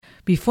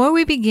Before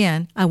we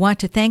begin, I want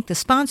to thank the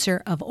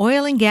sponsor of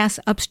Oil and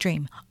Gas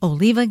Upstream,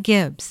 Oliva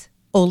Gibbs.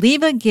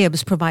 Oliva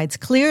Gibbs provides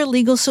clear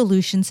legal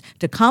solutions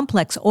to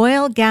complex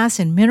oil, gas,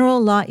 and mineral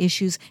law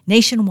issues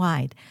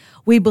nationwide.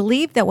 We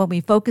believe that when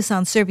we focus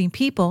on serving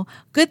people,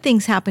 good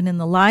things happen in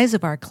the lives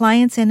of our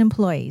clients and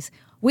employees.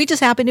 We just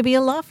happen to be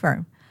a law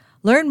firm.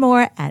 Learn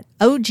more at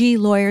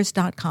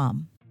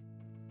oglawyers.com.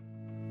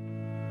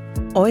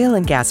 Oil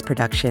and gas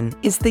production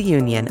is the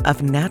union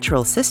of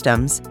natural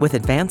systems with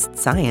advanced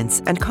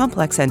science and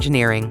complex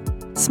engineering.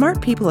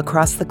 Smart people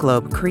across the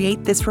globe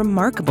create this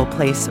remarkable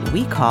place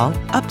we call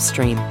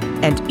upstream,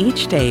 and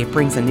each day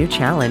brings a new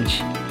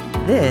challenge.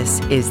 This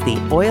is the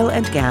Oil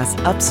and Gas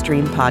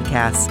Upstream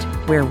podcast,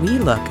 where we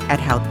look at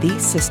how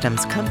these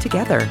systems come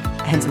together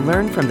and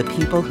learn from the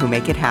people who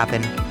make it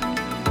happen.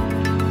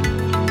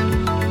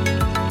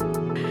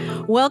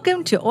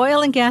 Welcome to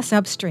Oil and Gas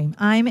Upstream.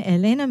 I'm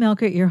Elena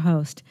Melkert, your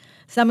host.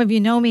 Some of you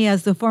know me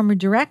as the former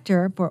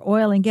director for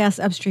oil and gas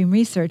upstream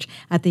research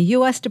at the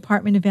U.S.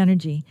 Department of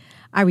Energy.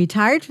 I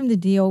retired from the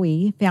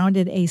DOE,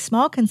 founded a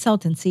small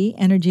consultancy,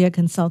 Energia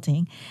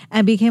Consulting,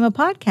 and became a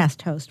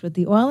podcast host with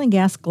the Oil and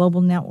Gas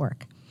Global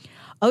Network.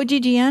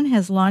 OGGN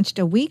has launched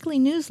a weekly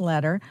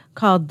newsletter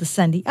called The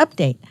Sunday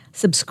Update.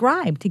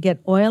 Subscribe to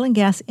get oil and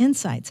gas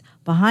insights,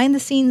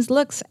 behind-the-scenes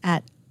looks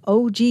at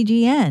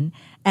OGGN,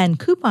 and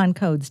coupon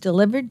codes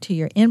delivered to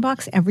your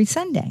inbox every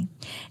Sunday.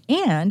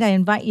 And I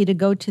invite you to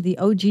go to the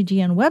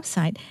OGGN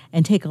website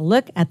and take a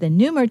look at the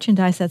new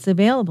merchandise that's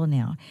available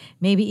now.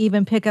 Maybe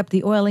even pick up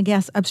the Oil and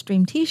Gas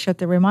Upstream t-shirt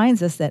that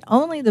reminds us that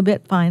only the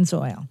bit finds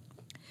oil.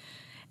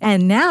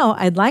 And now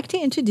I'd like to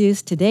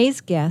introduce today's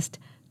guest,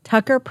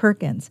 Tucker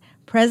Perkins,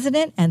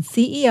 President and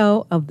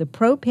CEO of the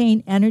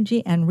Propane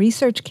Energy and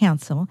Research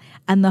Council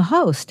and the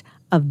host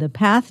of the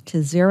Path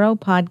to Zero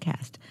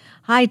podcast.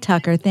 Hi,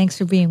 Tucker. Thanks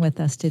for being with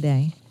us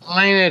today.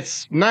 Elaine,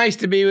 it's nice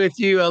to be with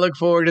you. I look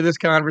forward to this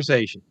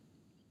conversation.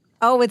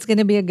 Oh, it's going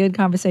to be a good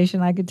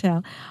conversation, I could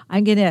tell.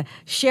 I'm going to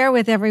share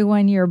with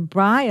everyone your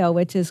bio,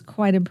 which is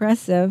quite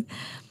impressive.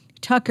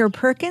 Tucker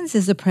Perkins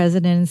is the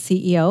president and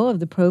CEO of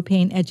the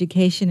Propane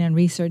Education and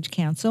Research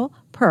Council,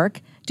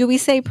 PERC. Do we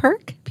say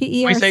PERC?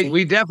 P-E-R-C?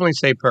 We definitely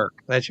say PERC.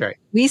 That's right.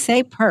 We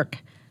say PERC.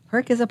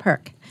 PERC is a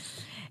perk.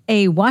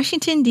 A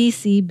Washington,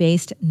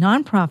 D.C.-based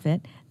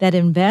nonprofit that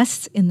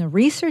invests in the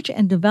research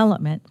and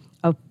development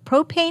of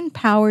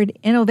propane-powered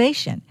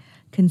innovation,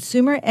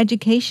 consumer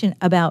education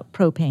about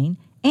propane,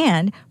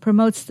 and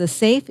promotes the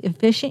safe,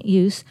 efficient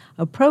use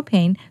of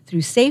propane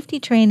through safety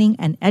training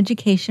and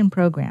education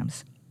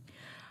programs.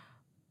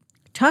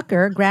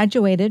 Tucker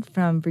graduated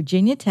from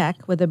Virginia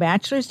Tech with a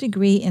bachelor's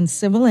degree in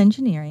civil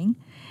engineering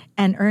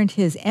and earned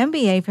his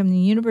MBA from the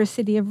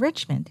University of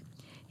Richmond.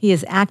 He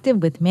is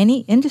active with many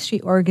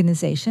industry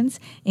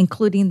organizations,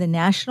 including the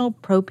National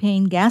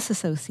Propane Gas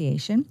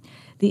Association,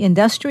 the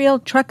Industrial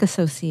Truck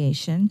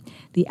Association,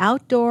 the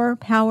Outdoor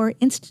Power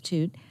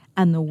Institute,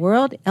 and the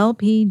World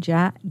LP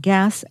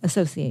Gas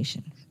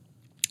Association.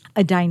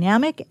 A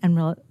dynamic and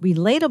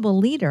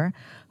relatable leader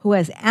who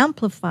has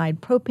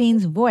amplified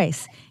propane's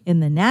voice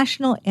in the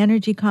national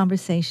energy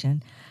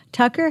conversation,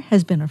 Tucker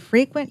has been a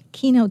frequent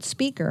keynote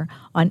speaker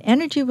on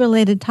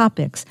energy-related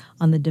topics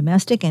on the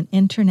domestic and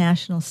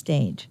international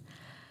stage.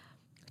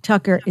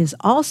 Tucker is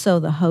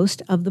also the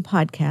host of the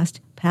podcast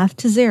Path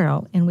to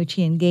Zero, in which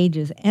he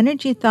engages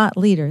energy thought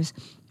leaders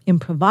in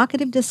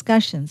provocative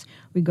discussions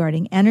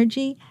regarding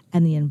energy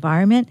and the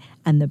environment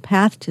and the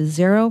path to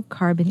zero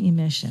carbon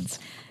emissions.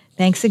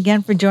 Thanks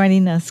again for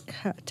joining us,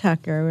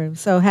 Tucker. We're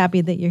so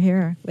happy that you're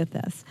here with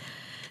us.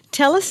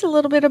 Tell us a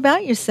little bit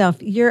about yourself.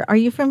 Are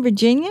you from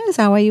Virginia? Is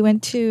that why you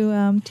went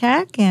to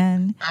Tech?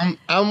 And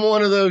I'm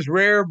one of those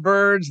rare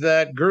birds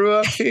that grew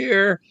up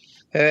here,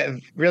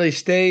 have really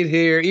stayed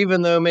here,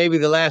 even though maybe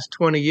the last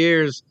 20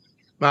 years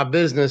my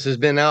business has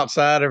been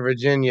outside of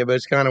Virginia, but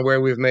it's kind of where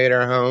we've made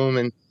our home,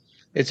 and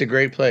it's a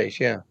great place,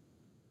 yeah.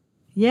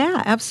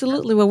 Yeah,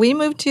 absolutely. Well, we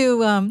moved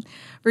to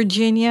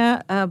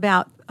Virginia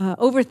about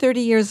over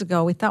 30 years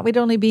ago. We thought we'd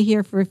only be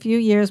here for a few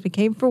years. We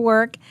came for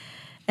work.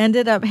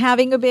 Ended up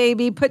having a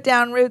baby, put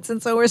down roots,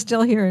 and so we're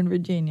still here in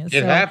Virginia.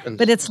 It happens.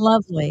 But it's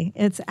lovely.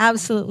 It's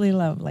absolutely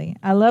lovely.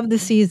 I love the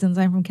seasons.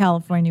 I'm from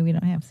California. We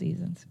don't have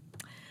seasons.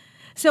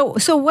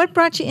 So what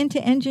brought you into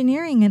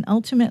engineering and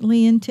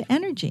ultimately into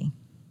energy?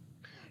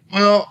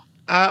 Well,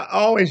 I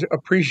always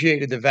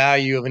appreciated the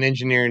value of an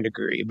engineering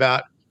degree,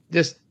 about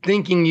just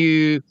thinking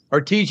you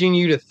or teaching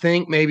you to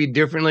think maybe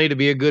differently, to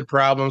be a good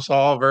problem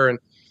solver. And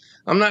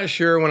I'm not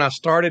sure when I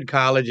started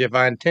college if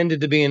I intended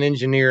to be an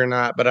engineer or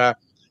not, but I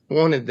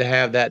wanted to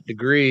have that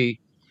degree.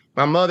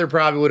 My mother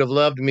probably would have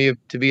loved me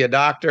to be a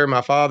doctor.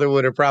 My father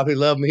would have probably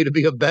loved me to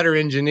be a better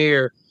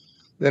engineer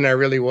than I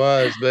really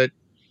was. But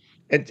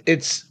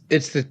it's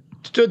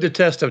stood the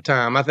test of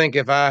time. I think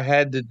if I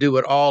had to do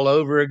it all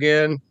over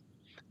again,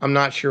 I'm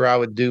not sure I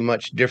would do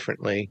much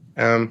differently.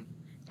 I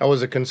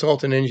was a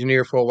consultant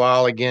engineer for a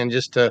while, again,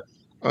 just to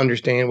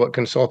understand what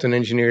consultant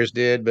engineers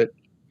did. But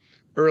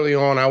early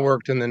on, I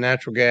worked in the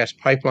natural gas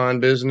pipeline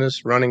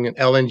business, running an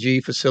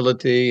LNG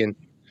facility and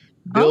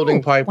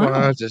building Oh, wow.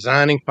 pipelines,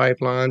 designing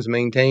pipelines,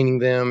 maintaining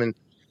them, and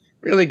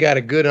really got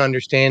a good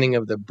understanding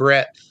of the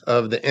breadth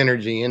of the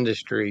energy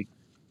industry.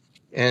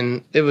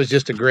 And it was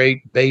just a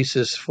great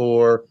basis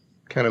for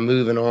kind of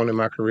moving on in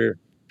my career.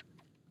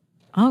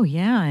 Oh,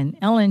 yeah. And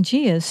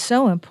LNG is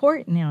so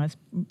important now. It's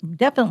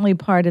definitely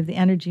part of the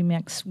energy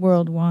mix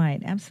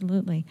worldwide.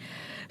 Absolutely.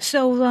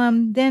 So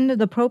then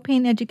the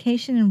Propane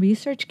Education and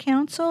Research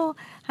Council,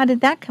 how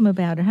did that come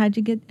about, or how did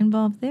you get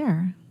involved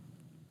there?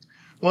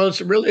 Well,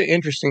 it's a really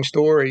interesting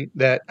story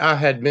that I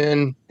had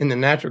been in the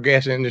natural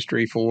gas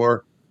industry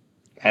for,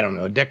 I don't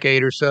know, a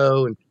decade or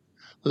so, and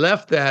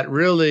left that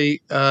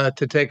really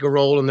to take a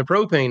role in the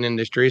propane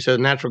industry. So,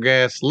 natural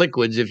gas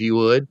liquids, if you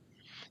would,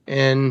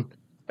 and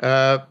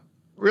uh,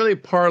 really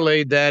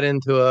parlayed that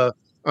into a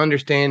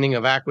understanding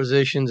of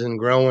acquisitions and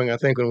growing. I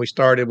think when we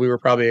started, we were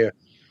probably a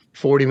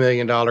 $40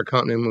 million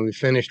company. When we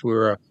finished, we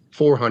were a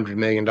 $400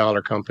 million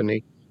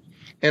company.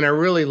 And I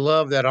really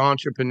love that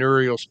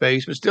entrepreneurial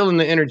space, but still in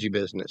the energy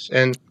business.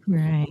 And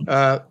Right.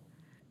 uh,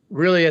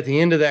 really, at the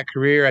end of that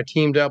career, I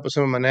teamed up with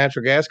some of my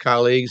natural gas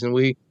colleagues, and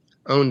we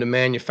owned a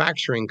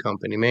manufacturing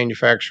company,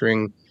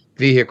 manufacturing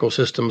vehicle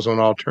systems on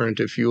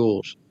alternative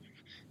fuels.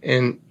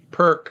 And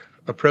Perk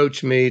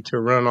approached me to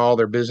run all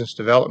their business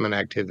development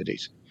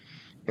activities.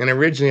 And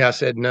originally I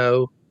said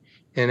no.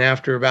 And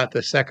after about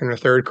the second or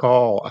third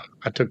call,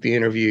 I took the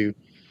interview.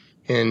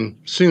 And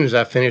as soon as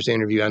I finished the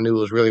interview, I knew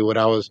it was really what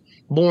I was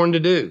born to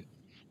do.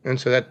 And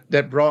so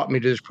that brought me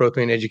to this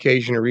Propane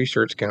Education and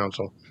Research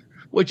Council,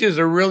 which is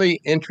a really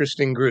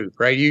interesting group,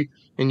 right? You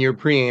in your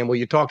preamble,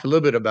 you talked a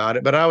little bit about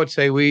it, but I would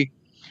say we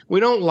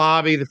don't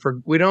lobby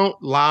we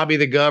don't lobby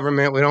the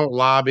government. We don't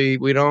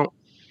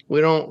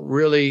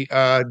really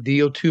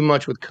deal too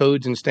much with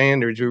codes and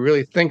standards. We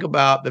really think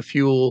about the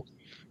fuel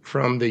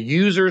from the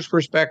user's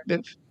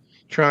perspective,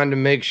 trying to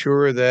make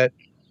sure that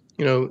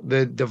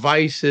the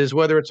devices,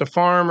 whether it's a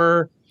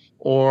farmer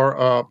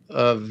or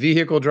a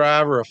vehicle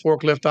driver, a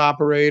forklift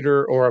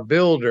operator, or a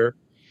builder,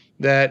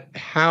 that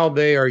how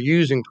they are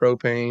using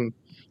propane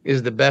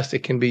is the best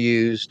it can be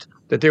used,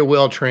 that they're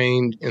well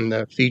trained in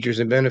the features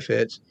and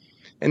benefits.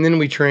 And then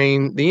we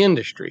train the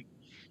industry,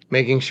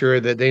 making sure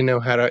that they know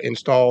how to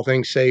install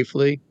things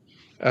safely,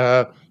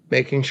 uh,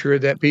 making sure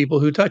that people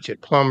who touch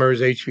it,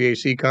 plumbers,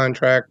 HVAC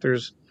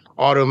contractors,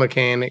 auto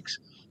mechanics,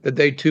 that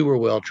they too are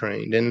well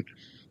trained. And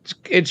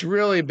it's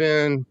really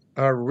been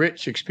a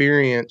rich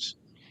experience.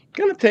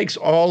 Kind of takes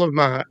all of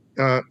my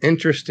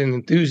interest and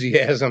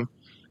enthusiasm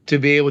to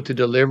be able to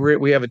deliver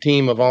it. We have a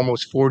team of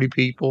almost 40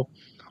 people,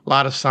 a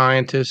lot of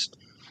scientists.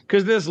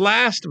 Because this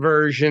last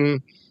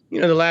version,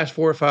 the last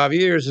 4 or 5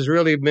 years has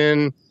really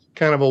been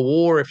kind of a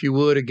war, if you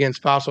would,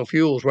 against fossil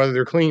fuels, whether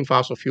they're clean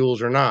fossil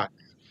fuels or not.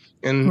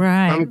 And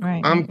Right, I'm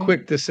right, I'm right, right.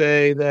 quick to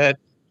say that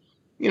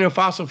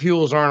fossil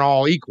fuels aren't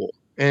all equal,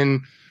 and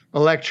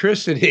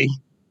electricity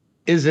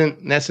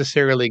isn't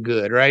necessarily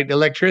good, right? The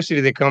electricity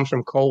that comes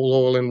from coal,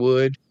 oil, and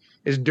wood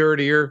is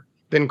dirtier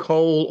than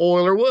coal,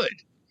 oil, or wood.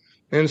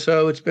 And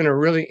so it's been a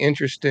really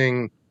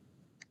interesting,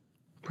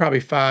 probably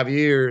 5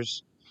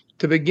 years,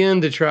 to begin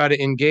to try to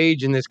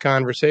engage in this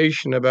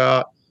conversation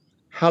about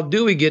how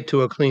do we get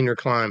to a cleaner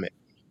climate?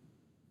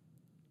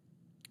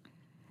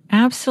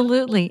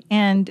 Absolutely.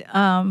 And,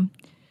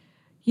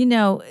 you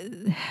know,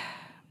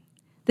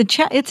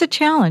 it's a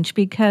challenge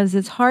because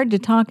it's hard to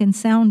talk in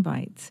sound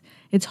bites.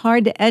 It's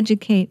hard to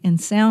educate in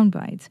sound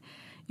bites.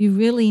 You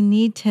really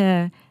need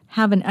to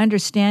have an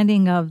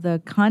understanding of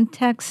the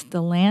context,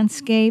 the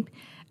landscape,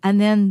 and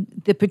then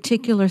the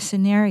particular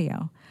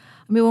scenario.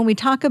 I mean, when we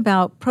talk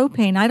about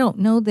propane, I don't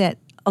know that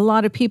a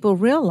lot of people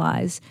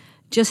realize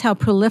just how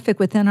prolific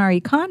within our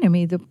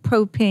economy the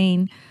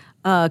propane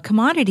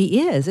commodity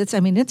is.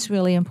 It's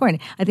really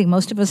important. I think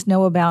most of us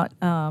know about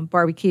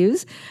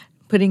barbecues,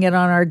 putting it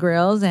on our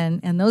grills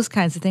and those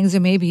kinds of things. Or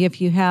maybe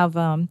if you have,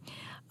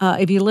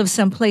 if you live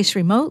someplace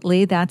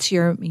remotely, that's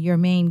your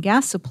main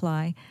gas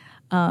supply.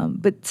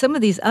 But some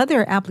of these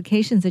other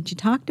applications that you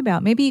talked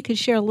about, maybe you could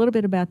share a little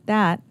bit about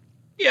that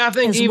Yeah, I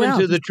think as even well.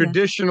 to the Just to,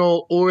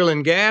 traditional oil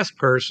and gas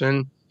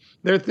person,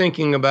 they're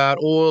thinking about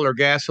oil or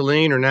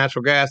gasoline or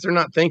natural gas. They're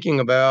not thinking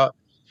about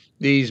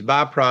these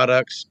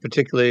byproducts,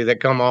 particularly that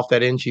come off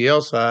that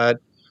NGL side,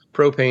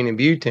 propane and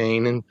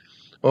butane, and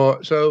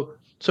or so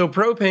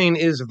propane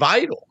is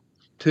vital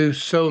to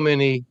so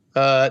many,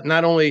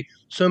 not only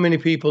so many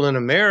people in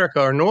America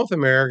or North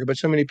America, but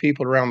so many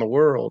people around the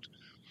world.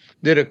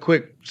 Did a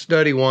quick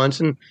study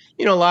once, and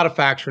a lot of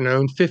facts are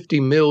known.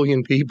 50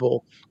 million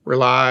people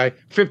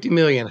 50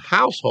 million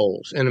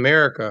households in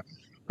America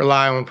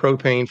rely on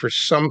propane for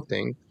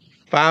something.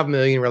 5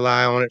 million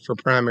rely on it for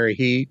primary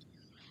heat.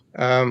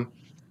 Um,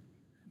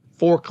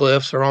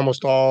 Forklifts are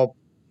almost all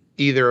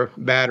either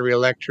battery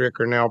electric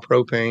or now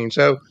propane.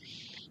 So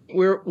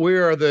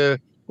we're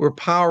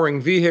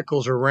powering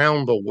vehicles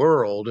around the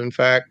world. In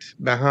fact,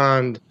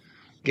 behind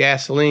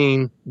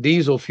gasoline,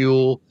 diesel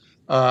fuel,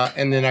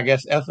 and then I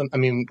guess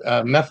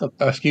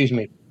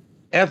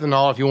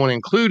ethanol, if you want to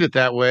include it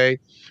that way,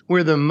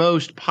 we're the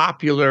most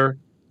popular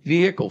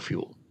vehicle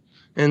fuel.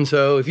 And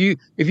so if you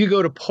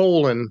go to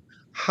Poland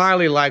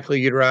highly likely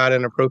you'd ride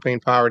in a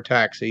propane powered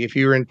taxi. If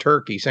you were in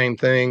Turkey, same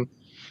thing.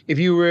 If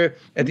you were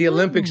at the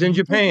Olympics in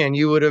Japan,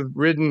 you would have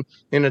ridden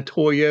in a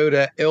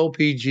Toyota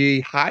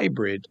LPG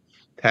hybrid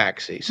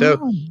taxi. So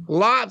Oh,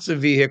 lots of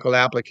vehicle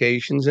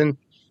applications. And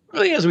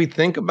really, as we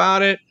think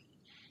about it,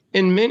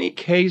 in many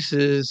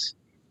cases,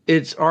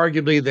 it's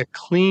arguably the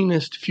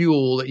cleanest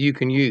fuel that you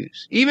can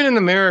use. Even in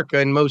America,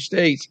 in most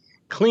states,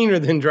 cleaner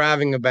than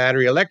driving a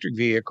battery electric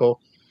vehicle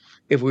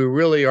if we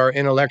really are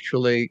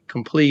intellectually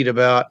complete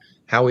about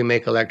how we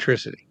make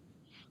electricity.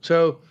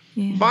 So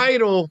yeah.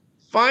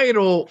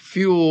 vital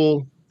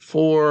fuel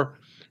for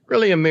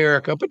really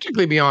America,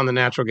 particularly beyond the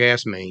natural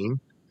gas main.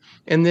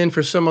 And then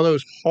for some of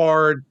those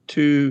hard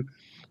to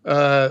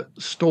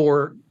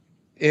store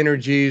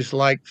energies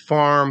like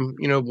farm,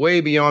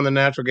 way beyond the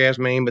natural gas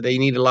main, but they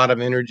need a lot of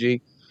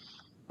energy.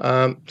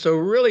 So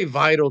really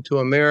vital to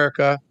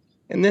America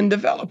and then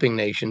developing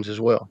nations as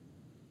well.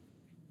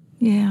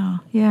 Yeah,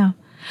 yeah.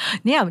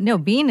 Yeah, no,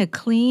 being a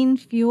clean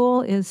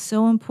fuel is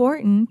so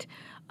important.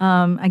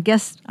 I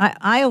guess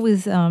I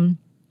always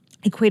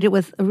equate it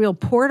with a real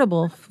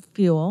portable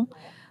fuel,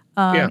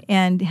 Yeah.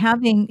 and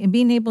having and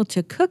being able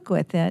to cook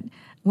with it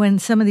when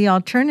some of the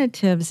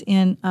alternatives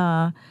in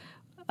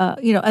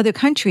other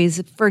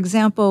countries, for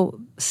example,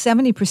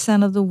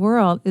 70% of the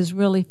world is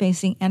really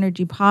facing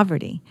energy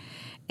poverty,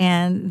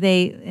 and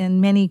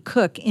many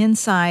cook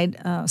inside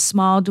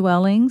small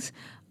dwellings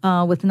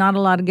with not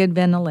a lot of good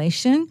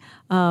ventilation.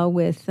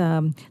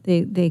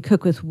 They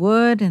cook with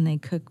wood, and they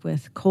cook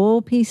with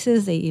coal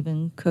pieces. They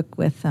even cook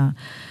with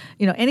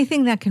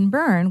anything that can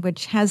burn,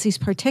 which has these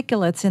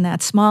particulates in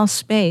that small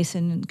space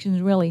and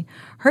can really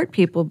hurt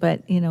people.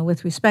 But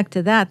with respect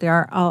to that,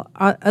 there are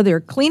other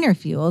cleaner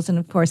fuels, and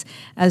of course,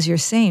 as you're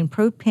saying,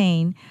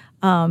 propane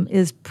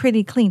is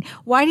pretty clean.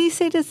 Why do you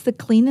say it's the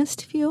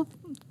cleanest fuel?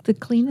 The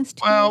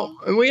cleanest fuel?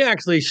 Well, we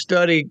actually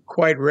study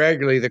quite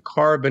regularly the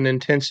carbon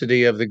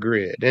intensity of the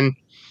grid. And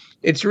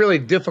it's really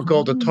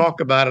difficult to Oh, talk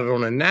about it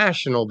on a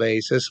national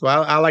basis.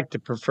 Well, I like to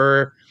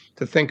prefer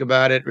to think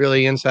about it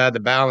really inside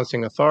the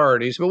balancing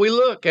authorities. But we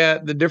look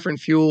at the different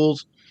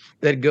fuels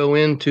that go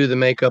into the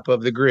makeup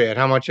of the grid.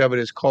 How much of it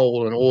is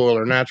coal and oil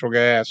or natural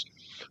gas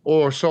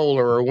or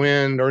solar or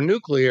wind or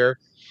nuclear?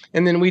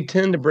 And then we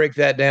tend to break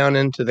that down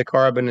into the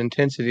carbon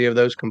intensity of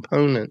those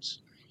components.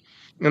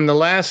 In the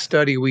last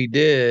study we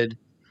did,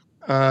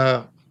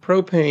 uh,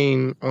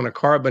 propane on a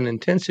carbon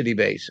intensity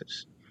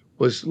basis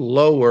was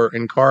lower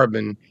in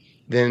carbon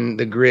than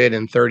the grid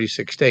in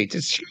 36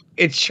 states.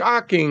 It's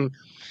shocking.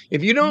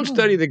 If you don't oh,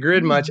 study the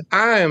grid much, yeah.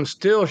 I am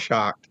still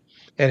shocked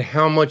at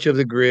how much of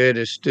the grid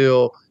is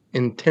still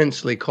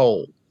intensely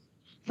cold.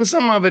 And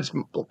some of it's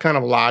kind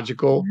of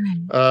logical.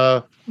 Right,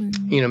 Uh,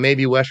 right,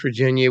 maybe West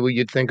Virginia, where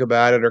you'd think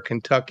about it, or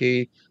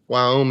Kentucky,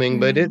 Wyoming,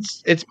 but right.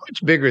 it's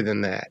much bigger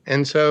than that.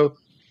 And so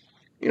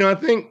I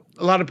think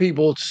a lot of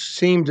people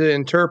seem to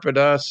interpret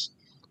us.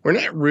 We're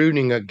not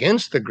rooting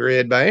against the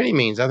grid by any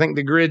means. I think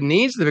the grid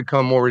needs to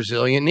become more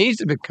resilient, needs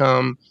to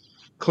become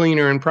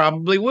cleaner, and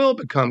probably will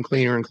become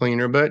cleaner and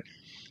cleaner. But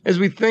as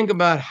we think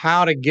about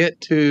how to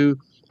get to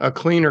a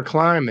cleaner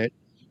climate,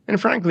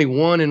 and frankly,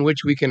 one in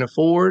which we can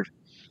afford,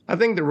 I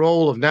think the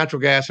role of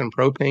natural gas and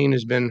propane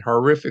has been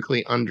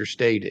horrifically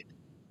understated.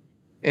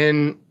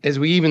 And as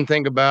we even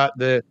think about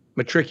the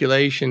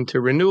matriculation to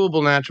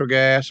renewable natural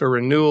gas or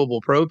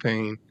renewable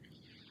propane,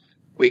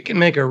 we can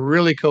make a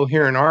really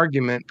coherent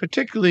argument,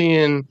 particularly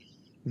in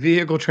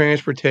vehicle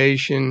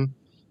transportation,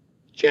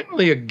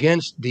 generally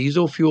against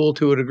diesel fuel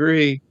to a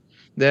degree,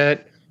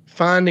 that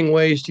finding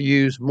ways to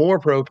use more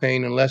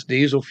propane and less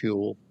diesel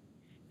fuel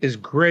is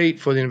great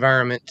for the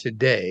environment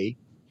today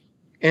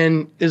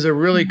and is a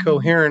really Yeah.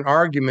 coherent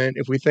argument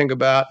if we think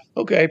about,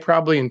 okay,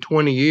 probably in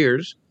 20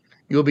 years,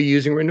 you'll be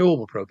using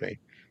renewable propane,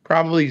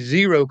 probably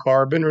zero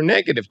carbon or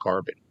negative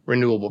carbon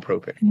renewable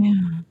propane.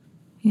 Yeah.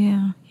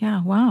 Yeah.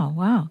 Yeah. Wow.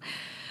 Wow.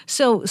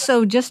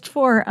 So just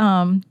for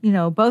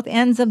both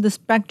ends of the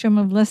spectrum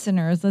of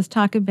listeners, let's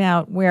talk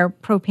about where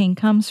propane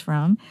comes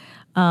from.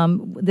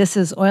 This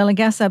is oil and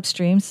gas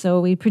upstream, so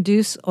we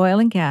produce oil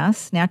and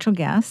gas, natural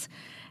gas,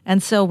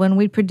 and so when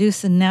we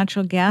produce the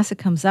natural gas, it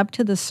comes up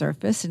to the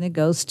surface and it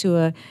goes to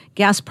a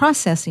gas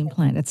processing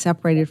plant. It's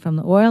separated from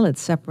the oil,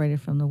 it's separated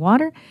from the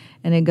water,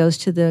 and it goes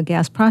to the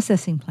gas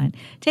processing plant.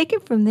 Take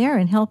it from there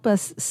and help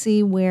us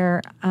see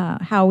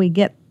how we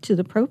get to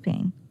the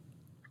propane.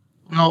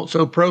 Well,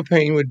 so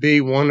propane would be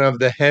one of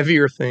the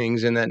heavier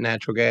things in that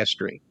natural gas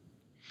stream.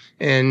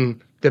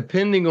 And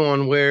depending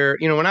on where,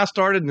 when I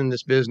started in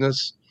this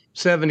business,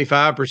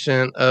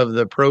 75% of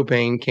the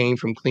propane came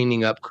from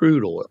cleaning up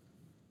crude oil.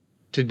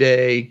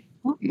 Today,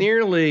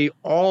 nearly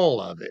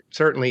all of it,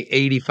 certainly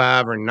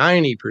 85 or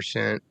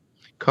 90%,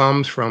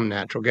 comes from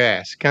natural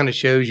gas. Kind of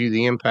shows you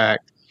the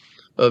impact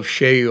of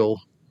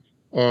shale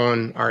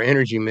on our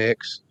energy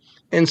mix.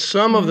 And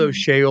some of those Right.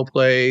 shale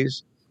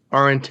plays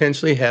are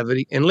intensely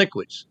heavy in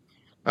liquids.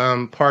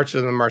 Parts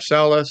of the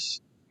Marcellus,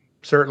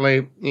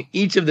 certainly,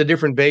 each of the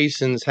different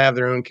basins have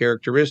their own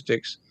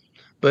characteristics.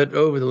 But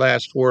over the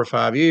last 4 or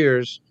 5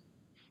 years,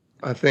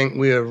 I think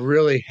we have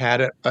really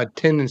had a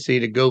tendency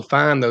to go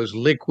find those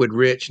liquid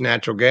rich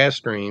natural gas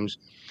streams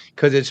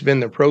because it's been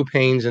the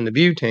propanes and the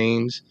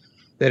butanes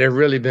that have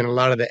really been a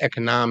lot of the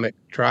economic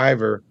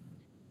driver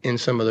in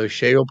some of those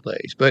shale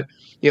plays. But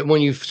yet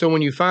when you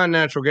find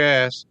natural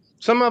gas,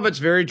 some of it's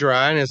very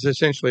dry and it's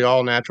essentially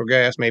all natural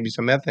gas, maybe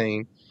some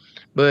methane.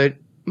 But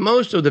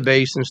most of the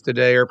basins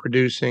today are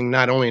producing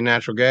not only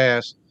natural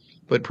gas,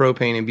 but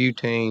propane and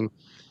butane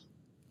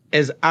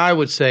as I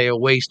would say a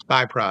waste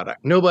byproduct.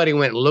 Nobody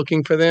went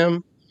looking for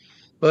them,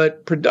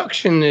 but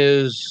production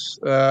is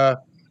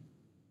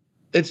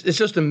it's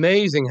just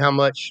amazing how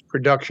much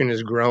production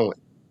is growing.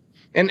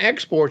 And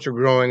exports are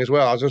growing as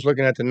well. I was just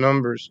looking at the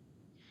numbers.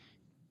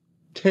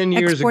 10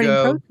 years Exporting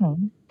ago,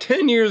 protein.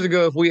 10 years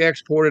ago, if we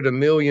exported 1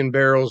 million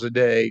barrels a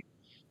day,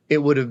 it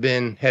would have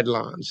been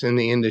headlines in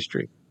the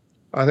industry.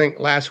 I think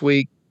last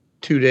week,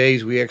 2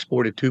 days, we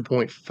exported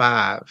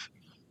 2.5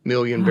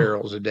 million Oh,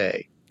 barrels a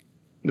day,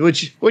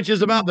 which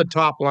is about the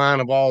top line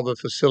of all the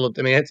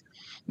facility. I mean,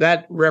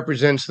 that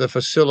represents the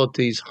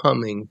facilities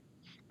humming.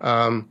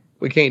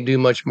 We can't do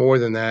much more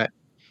than that.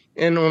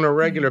 And on a yeah.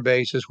 regular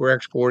basis, we're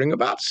exporting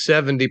about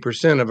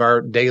 70% of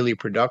our daily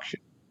production.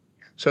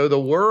 So the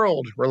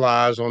world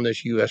relies on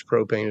this U.S.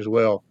 propane as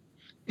well,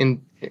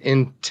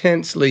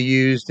 intensely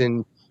used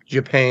in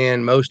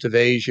Japan, most of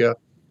Asia,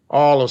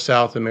 all of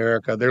South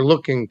America. They're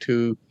looking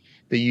to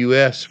the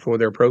U.S. for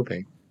their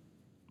propane.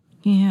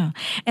 Yeah.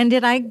 And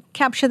did I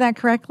capture that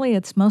correctly?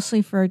 It's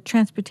mostly for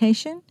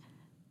transportation?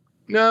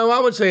 No, I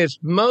would say it's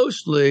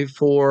mostly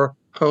for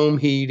home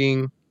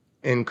heating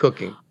and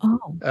cooking. Oh,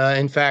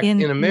 In fact,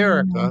 in in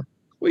America,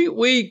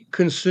 we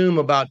consume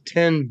about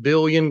 10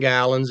 billion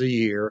gallons a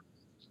year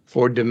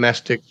for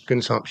domestic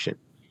consumption.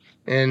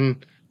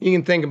 And you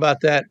can think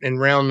about that in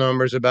round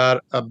numbers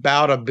about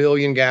 1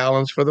 billion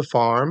gallons for the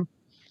farm,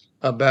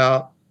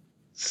 about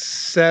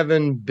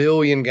 7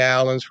 billion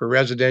gallons for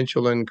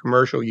residential and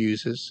commercial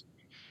uses,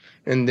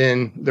 and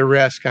then the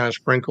rest kind of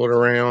sprinkled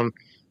around.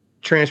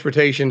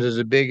 Transportation is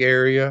a big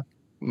area.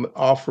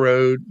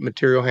 Off-road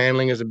material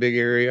handling is a big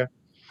area.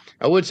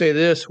 I would say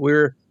this: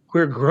 we're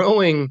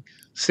growing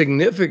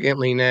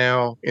significantly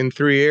now in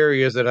three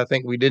areas that I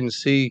think we didn't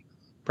see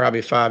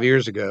probably 5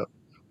 years ago.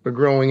 We're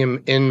growing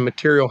in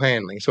material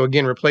handling. So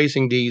again,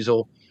 replacing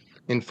diesel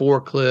in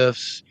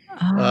forklifts,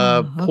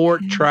 oh,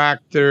 port okay.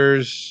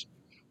 tractors,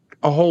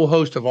 a whole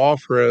host of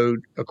off-road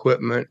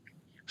equipment.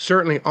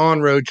 Certainly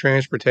on-road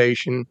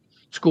transportation.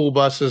 School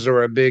buses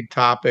are a big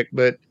topic,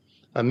 but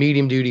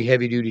medium duty,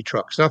 heavy duty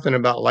trucks. Nothing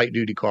about light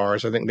duty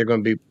cars. I think they're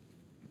going to be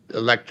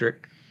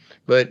electric,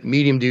 but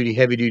medium duty,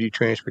 heavy duty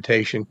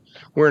transportation.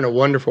 We're in a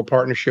wonderful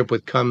partnership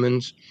with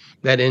Cummins.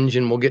 That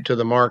engine will get to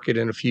the market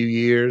in a few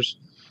years.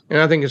 And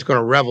I think it's going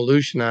to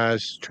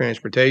revolutionize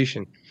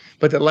transportation.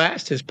 But the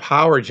last is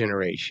power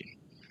generation.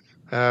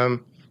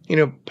 Um,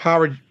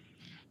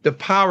 the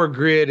power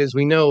grid as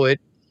we know it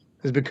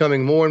is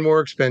becoming more and more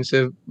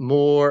expensive,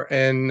 more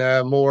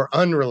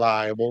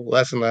unreliable,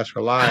 less and less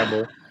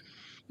reliable.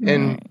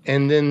 And Right.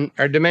 and then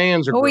our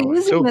demands are But we're growing.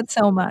 using So it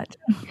so much.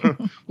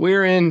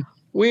 we're in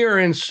we are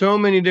in so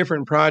many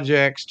different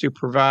projects to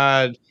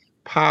provide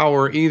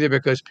power either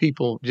because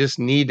people just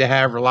need to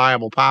have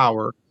reliable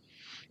power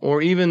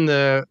or even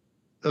the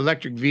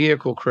electric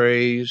vehicle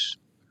craze.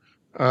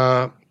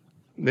 uh,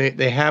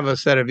 they have a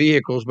set of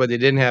vehicles but they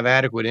didn't have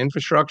adequate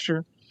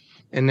infrastructure,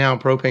 and now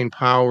propane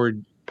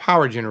powered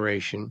power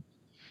generation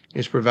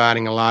is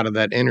providing a lot of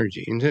that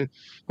energy, and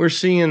we're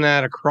seeing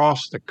that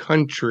across the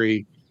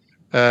country,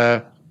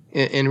 uh,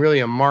 in really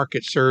a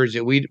market surge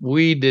that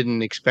we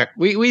didn't expect.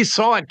 We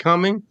saw it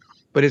coming,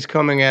 but it's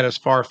coming at us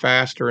far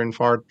faster and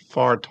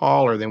far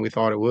taller than we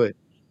thought it would.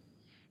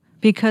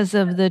 Because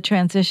of the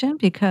transition,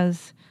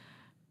 because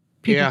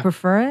people Yeah,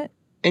 prefer it.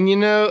 and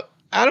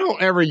I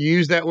don't ever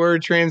use that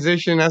word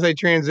transition. I say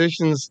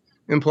transitions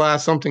imply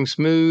something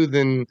smooth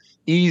and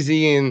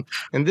easy, and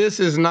this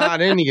is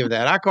not any of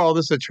that. I call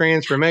this a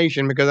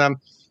transformation because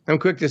I'm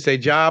quick to say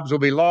jobs will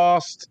be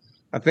lost.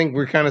 I think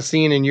we're kind of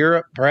seeing in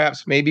Europe,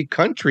 perhaps maybe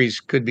countries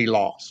could be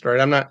lost, right?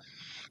 I'm not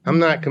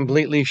Mm,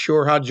 completely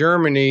sure how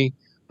Germany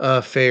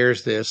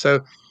fares this.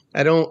 So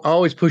I don't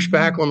always push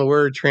back mm. on the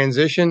word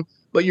transition,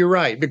 but you're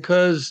right,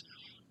 because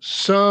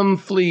some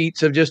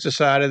fleets have just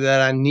decided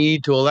that I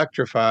need to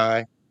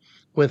electrify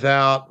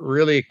without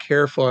really a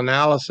careful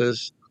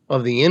analysis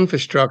of the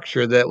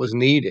infrastructure that was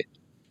needed.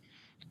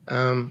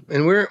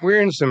 And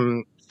we're in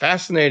some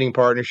fascinating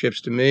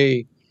partnerships to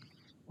me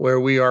where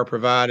we are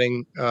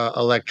providing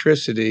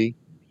electricity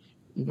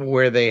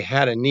where they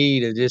had a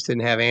need and just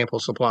didn't have ample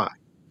supply.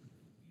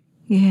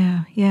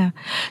 Yeah, yeah.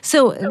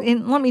 So,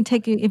 and let me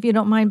take you, if you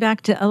don't mind,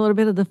 back to a little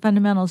bit of the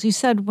fundamentals. You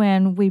said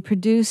when we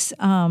produce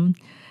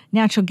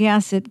natural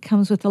gas, it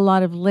comes with a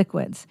lot of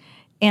liquids.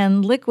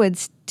 And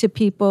liquids to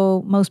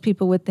people, most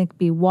people would think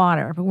be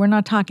water, but we're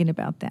not talking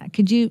about that.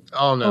 Could you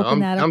Oh no, open I'm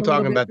that up I'm a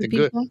little talking bit about for the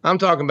good. people? I'm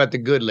talking about the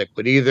good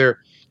liquid, either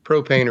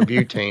propane or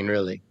butane,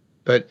 really,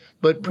 but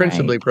Right,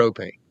 principally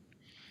propane.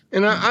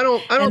 And right. I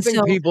don't And think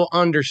so, people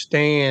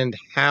understand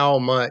how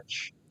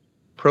much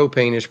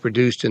propane is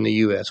produced in the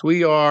U.S.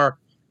 We are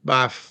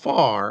by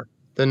far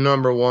the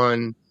number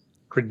one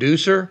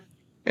producer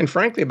and,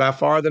 frankly, by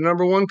far the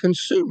number one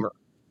consumer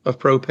of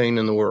propane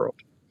in the world.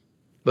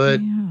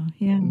 But Yeah,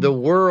 yeah. the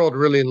world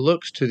really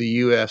looks to the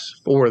U.S.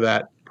 for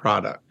that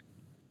product.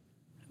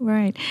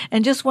 Right.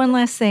 And just one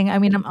last thing. I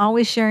mean, I'm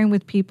always sharing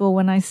with people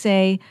when I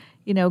say,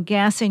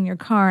 gas in your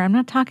car, I'm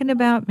not talking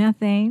about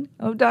methane.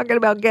 I'm talking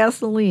about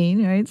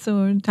gasoline, right? So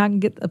we're talking,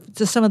 get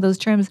just some of those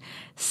terms,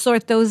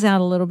 sort those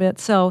out a little bit.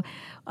 So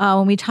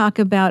when we talk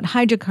about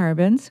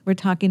hydrocarbons, we're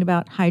talking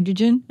about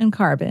hydrogen and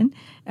carbon,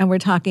 and we're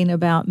talking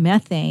about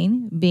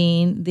methane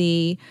being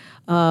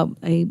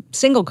a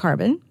single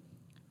carbon,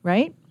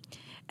 right?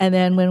 And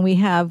then when we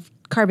have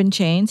carbon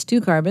chains,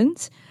 two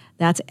carbons,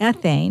 that's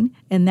ethane,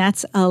 and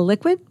that's a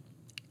liquid.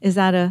 Is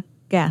that a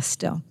gas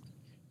still?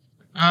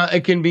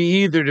 It can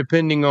be either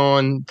depending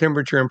on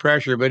temperature and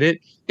pressure, but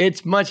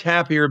it's much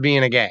happier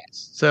being a gas.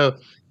 So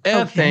Okay.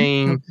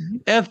 ethane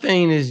Okay.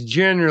 ethane is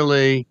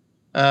generally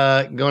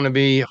going to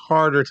be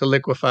harder to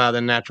liquefy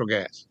than natural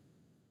gas.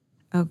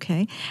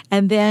 Okay.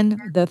 And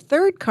then the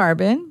third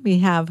carbon, we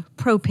have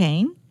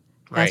propane.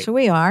 That's Right.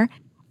 where we are.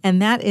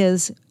 And that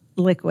is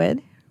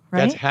liquid,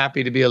 That's right?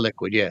 happy to be a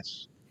liquid.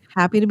 Yes.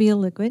 Happy to be a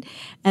liquid.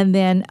 And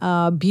then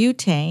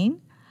butane.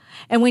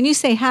 And when you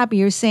say happy,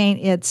 you're saying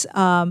it's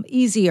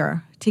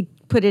easier to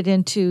put it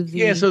into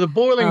Yeah. the So the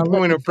boiling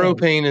point of liquid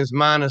phase. propane is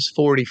minus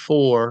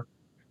 44,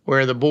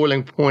 where the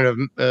boiling point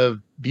of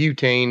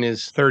butane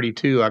is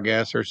 32, I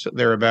guess, or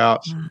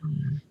thereabouts.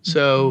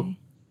 So Okay.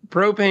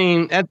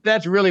 propane,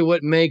 that's really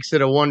what makes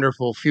it a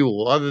wonderful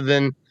fuel, other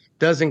than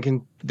doesn't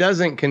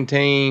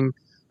contain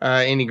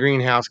any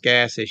greenhouse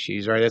gas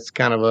issues, right? That's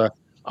kind of a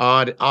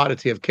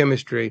oddity of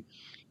chemistry.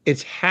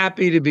 It's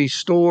happy to be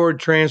stored,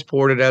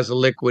 transported as a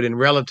liquid in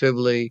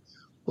relatively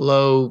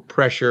low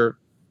pressure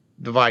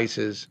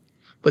devices,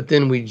 but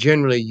then we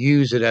generally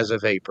use it as a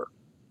vapor.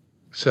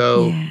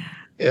 So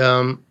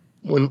Yeah.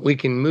 when we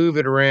can move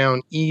it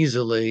around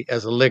easily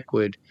as a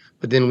liquid,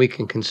 but then we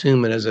can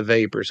consume it as a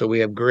vapor. So we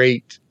have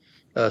great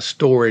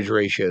storage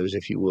ratios,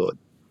 if you would.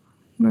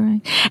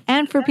 Right.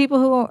 And for people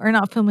who are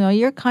not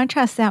familiar,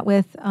 contrast that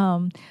with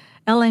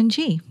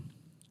LNG.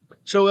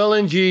 So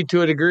LNG,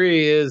 to a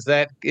degree, is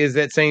that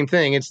same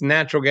thing. It's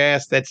natural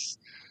gas that's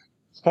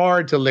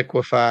hard to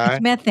liquefy.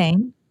 It's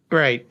methane.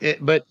 Right.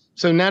 But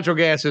so natural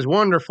gas is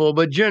wonderful,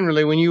 but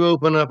generally when you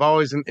open up, I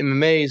always am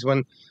amazed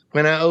when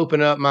I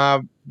open up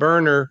my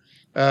burner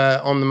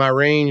on my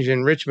range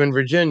in Richmond,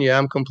 Virginia.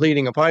 I'm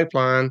completing a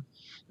pipeline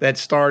that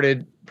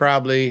started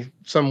probably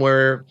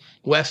somewhere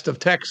west of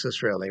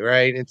Texas, really,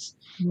 right? It's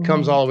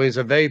comes Right. always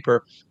a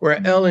vapor, where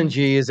Right.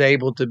 LNG is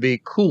able to be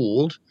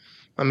cooled.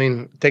 I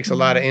mean, it takes a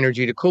lot of Right.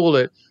 energy to cool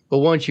it, but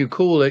once you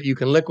cool it, you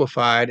can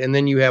liquefy it, and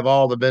then you have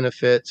all the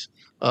benefits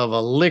of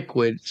a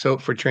liquid so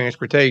for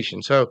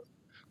transportation. So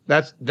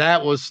that's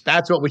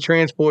what we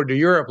transported to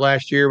Europe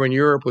last year when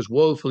Europe was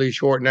woefully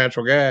short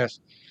natural gas.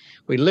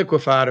 We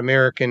liquefied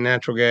American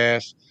natural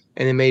gas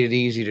and then made it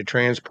easy to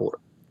transport.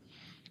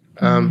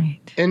 Right.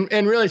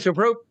 And really, so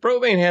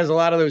propane has a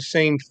lot of those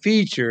same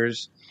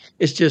features.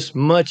 It's just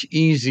much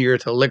easier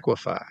to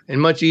liquefy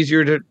and much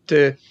easier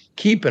to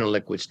keep in a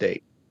liquid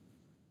state.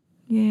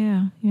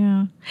 Yeah,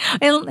 yeah.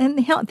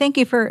 Thank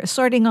you for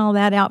sorting all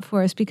that out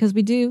for us because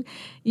we do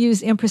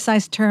use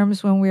imprecise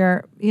terms when we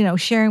are,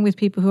 sharing with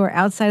people who are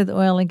outside of the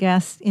oil and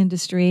gas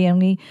industry, and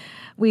we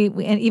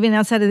and even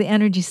outside of the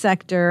energy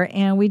sector,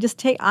 and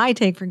I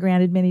take for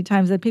granted many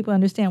times that people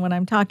understand what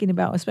I'm talking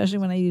about, especially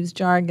when I use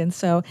jargon.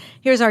 So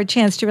here's our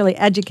chance to really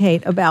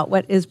educate about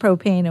what is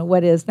propane and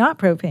what is not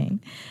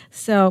propane.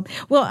 So,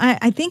 well,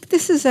 I think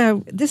this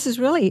is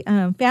really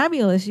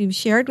fabulous. You've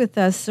shared with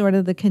us sort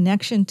of the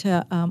connection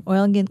to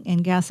oil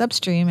and gas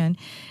upstream,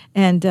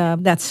 and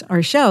that's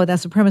our show.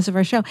 That's the premise of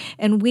our show.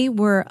 And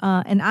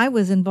I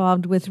was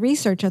involved with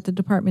research at the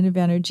Department of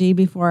Energy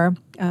before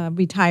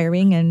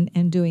retiring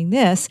and doing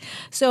this.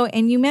 So,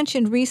 and you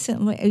mentioned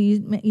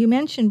recently, you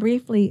mentioned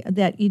briefly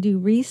that you do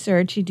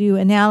research, you do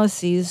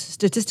analyses,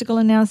 statistical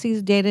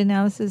analyses, data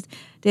analysis,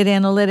 data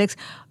analytics.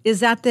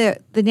 Is that the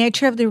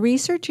nature of the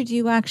research, or do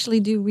you actually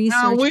do Now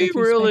research we with respect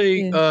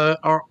really to?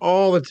 are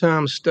all the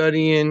time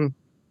studying.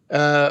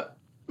 Uh,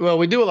 well,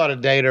 we do a lot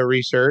of data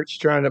research,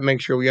 trying to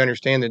make sure we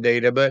understand the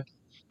data. But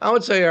I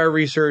would say our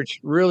research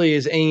really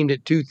is aimed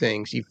at two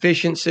things: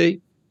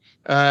 efficiency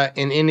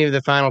in any of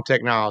the final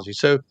technology.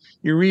 So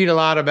you read a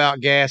lot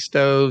about gas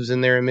stoves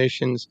and their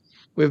emissions.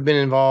 We've been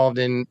involved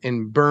in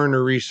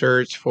burner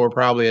research for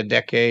probably a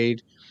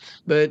decade,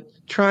 but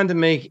trying to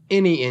make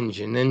any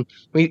engine. And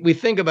we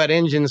think about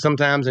engines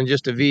sometimes in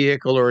just a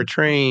vehicle or a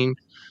train,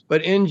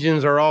 but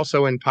engines are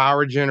also in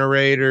power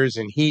generators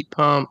and heat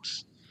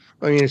pumps.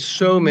 I mean,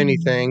 so many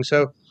things.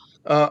 So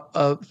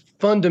a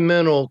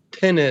fundamental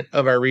tenet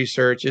of our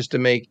research is to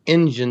make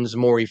engines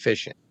more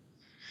efficient.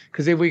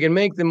 Because if we can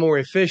make them more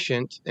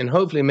efficient and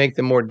hopefully make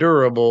them more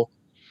durable,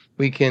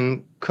 we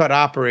can cut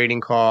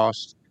operating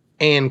costs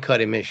and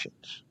cut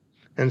emissions.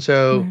 And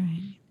so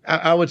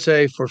Right. I would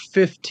say for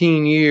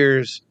 15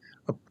 years,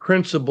 a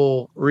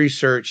principal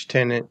research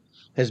tenet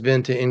has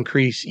been to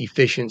increase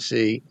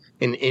efficiency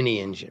in any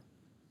engine.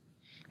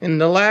 In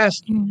the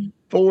last Mm.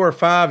 4 or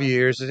 5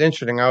 years, it's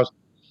interesting. I was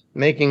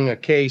making a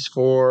case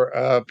for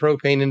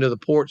propane into the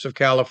ports of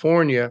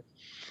California,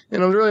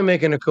 and I was really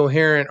making a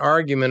coherent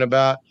argument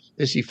about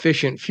this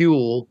efficient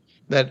fuel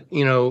that,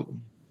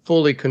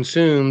 fully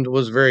consumed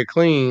was very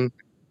clean.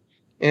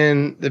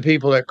 And the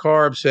people at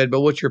CARB said,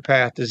 but what's your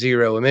path to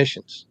zero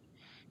emissions?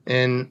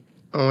 And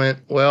I went,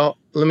 well,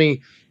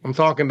 I'm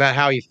talking about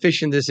how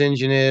efficient this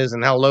engine is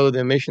and how low the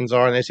emissions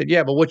are. And they said,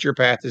 yeah, but what's your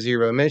path to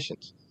zero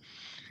emissions?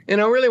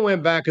 And I really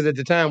went back because at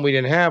the time we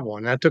didn't have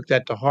one. I took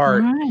that to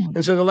heart. Right.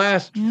 And so the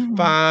last Yeah.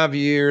 5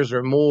 years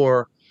or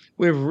more,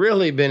 we've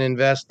really been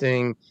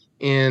investing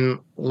in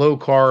low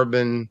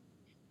carbon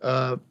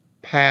uh,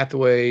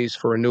 pathways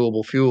for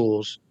renewable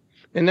fuels.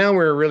 And now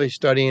we're really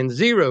studying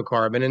zero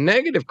carbon and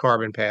negative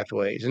carbon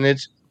pathways. And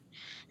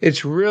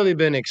it's really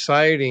been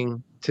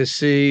exciting to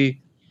see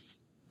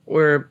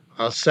where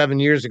 7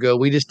 years ago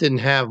we just didn't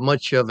have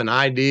much of an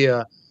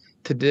idea.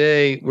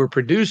 Today we're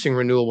producing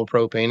renewable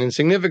propane in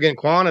significant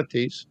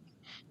quantities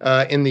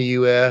in the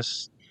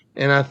U.S.,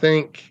 and I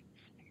think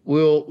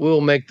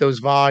we'll make those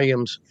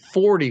volumes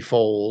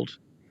 40-fold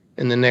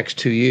in the next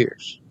 2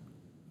 years.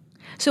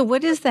 So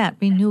what is that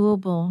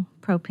renewable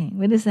propane?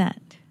 What is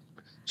that?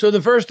 So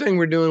the first thing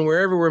we're doing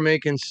wherever we're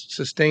making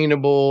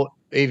sustainable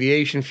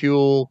aviation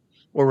fuel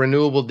or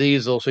renewable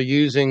diesel, so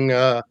using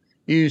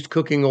used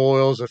cooking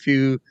oils, a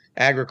few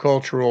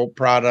agricultural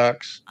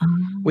products,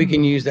 we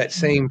can use Oh, that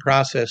same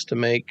process to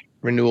make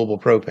renewable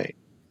propane.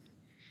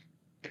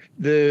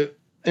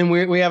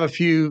 We have a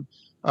few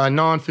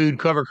non-food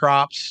cover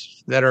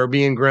crops that are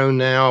being grown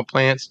now.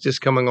 Plants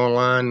just coming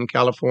online in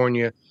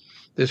California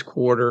this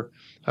quarter,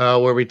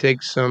 where we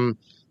take some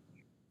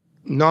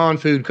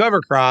non-food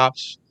cover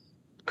crops,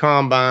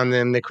 combine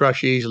them, they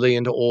crush easily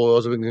into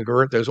oils, and we can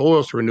convert those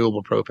oils to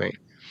renewable propane.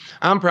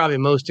 I'm probably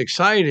most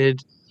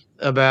excited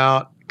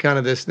about kind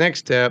of this next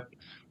step,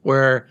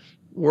 where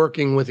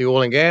working with the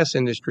oil and gas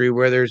industry,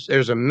 where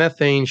there's a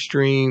methane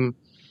stream.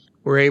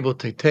 We're able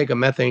to take a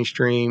methane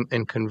stream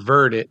and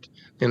convert it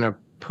in a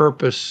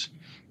purpose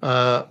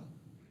uh,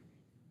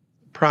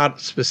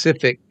 product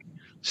specific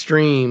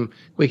stream.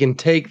 We can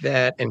take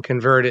that and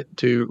convert it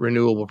to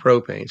renewable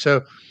propane.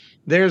 So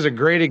there's a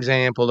great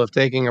example of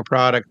taking a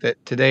product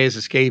that today is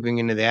escaping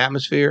into the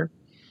atmosphere,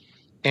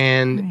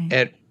 and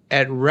right.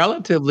 at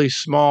relatively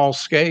small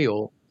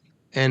scale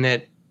and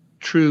at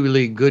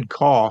truly good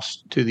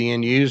cost to the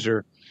end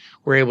user,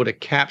 we're able to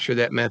capture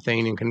that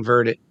methane and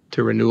convert it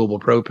to renewable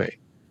propane.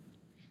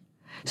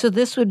 So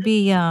this would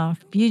be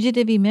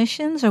fugitive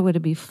emissions, or would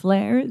it be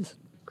flares?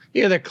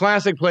 Yeah, the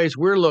classic place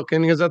we're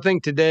looking, because I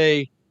think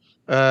today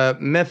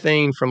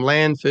methane from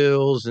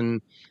landfills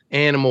and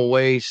animal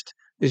waste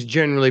is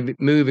generally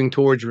moving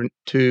towards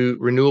to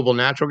renewable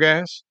natural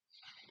gas.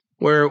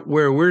 Where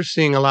we're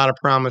seeing a lot of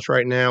promise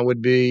right now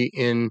would be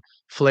in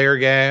flare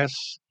gas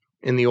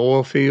in the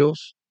oil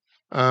fields,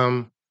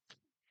 um,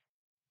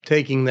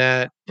 taking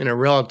that in a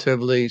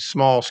relatively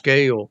small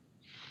scale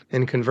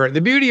and convert.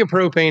 The beauty of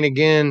propane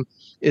again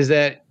is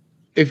that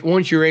if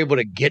once you're able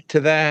to get to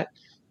that,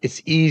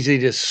 it's easy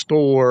to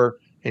store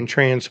and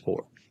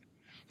transport.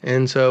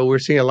 And so we're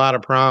seeing a lot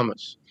of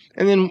promise.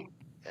 And then,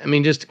 I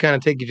mean, just to kind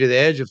of take you to the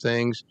edge of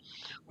things,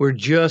 we're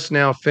just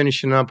now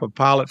finishing up a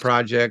pilot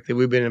project that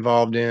we've been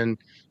involved in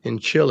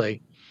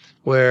Chile,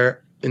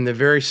 where in the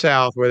very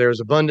south, where there's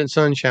abundant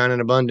sunshine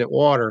and abundant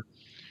water,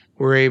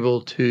 we're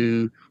able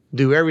to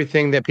do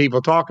everything that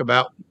people talk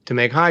about to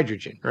make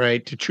hydrogen,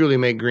 right? To truly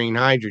make green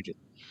hydrogen.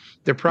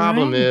 The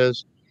problem Right.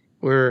 is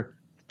we're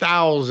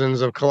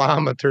thousands of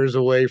kilometers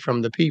away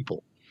from the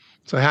people.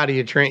 So how do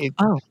you train?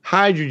 Oh,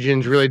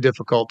 Hydrogen's really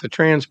difficult to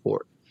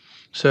transport.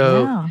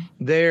 So yeah.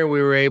 there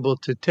we were able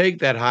to take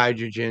that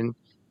hydrogen,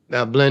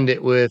 blend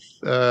it with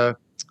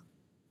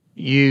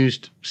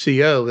used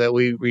CO that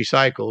we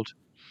recycled,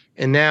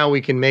 and now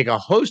we can make a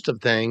host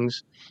of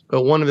things.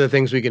 But one of the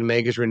things we can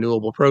make is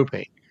renewable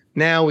propane.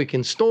 Now we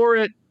can store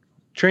it,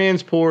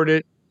 transport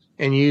it,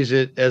 and use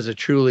it as a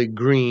truly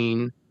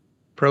green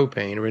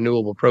propane,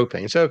 renewable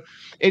propane. So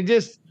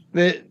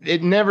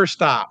it never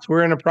stops.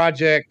 We're in a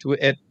project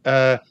at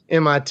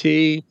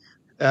MIT,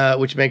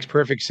 which makes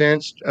perfect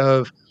sense,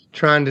 of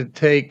trying to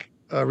take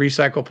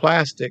recycled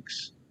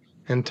plastics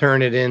and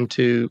turn it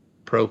into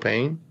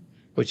propane,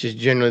 which is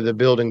generally the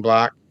building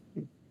block.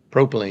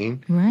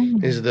 Propylene Right.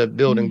 is the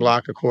building Right.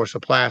 block, of course,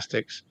 of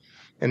plastics.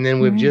 And then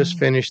we've just Right.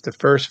 finished the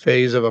first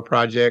phase of a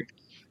project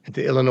at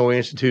the Illinois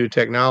Institute of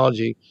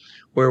Technology,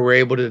 where we're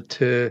able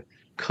to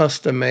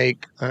custom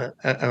make an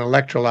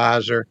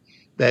electrolyzer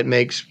that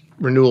makes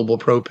renewable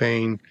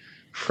propane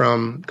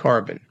from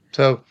carbon.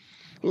 So,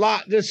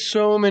 there's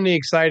so many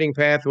exciting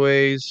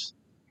pathways.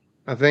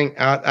 I think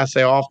I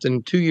say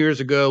often 2 years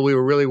ago we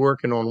were really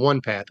working on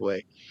one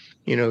pathway,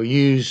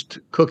 used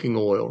cooking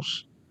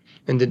oils,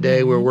 and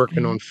today we're Right.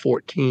 working Right. on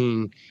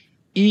 14,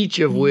 each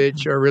of Yeah.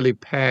 which are really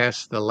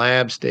past the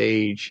lab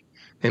stage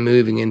and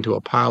moving into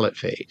a pilot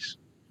phase.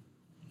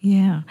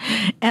 Yeah.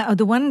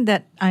 The one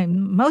that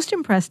I'm most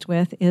impressed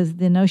with is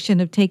the notion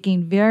of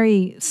taking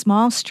very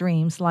small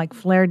streams like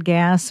flared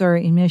gas or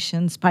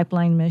emissions,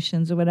 pipeline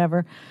emissions or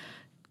whatever,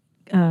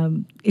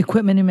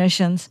 equipment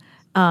emissions,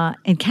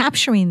 and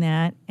capturing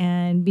that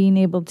and being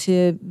able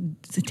to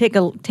take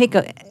a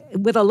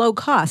with a low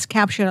cost,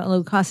 capture it at a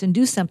low cost and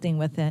do something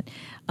with it.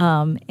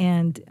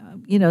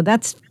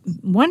 That's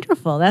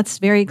wonderful. That's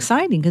very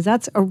exciting because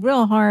that's a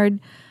real hard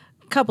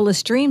couple of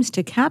streams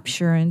to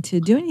capture and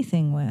to do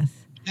anything with.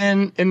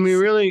 And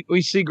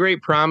we see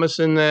great promise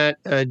in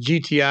that.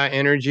 GTI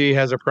Energy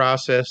has a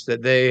process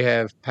that they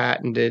have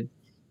patented,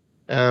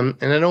 and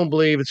I don't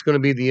believe it's going to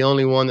be the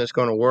only one that's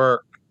going to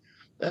work.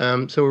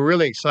 So we're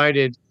really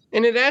excited,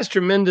 and it has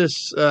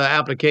tremendous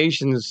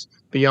applications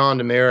beyond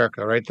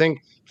America, right?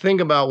 Think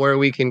about where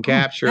we can Oh,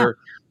 yeah. capture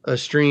a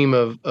stream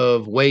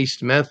of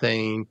waste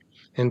methane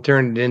and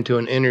turn it into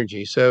an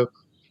energy. So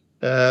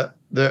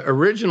the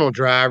original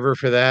driver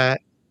for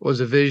that was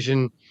a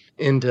vision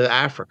into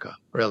Africa,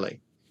 really,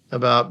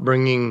 about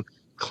bringing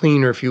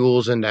cleaner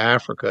fuels into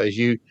Africa, as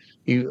you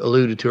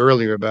alluded to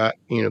earlier about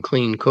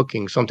clean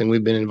cooking, something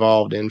we've been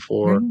involved in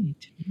for Right.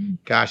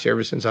 gosh,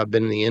 ever since I've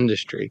been in the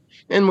industry,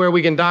 and where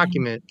we can Right.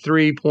 document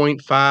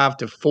 3.5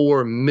 to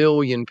 4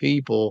 million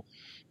people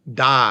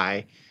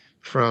die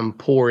from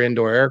poor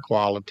indoor air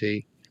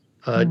quality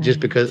just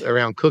because Right.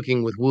 around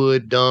cooking with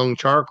wood, dung,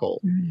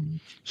 charcoal. Right.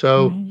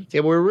 So Right.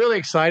 yeah, we're really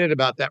excited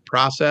about that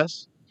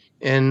process,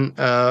 and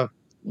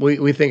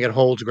we think it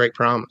holds great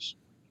promise.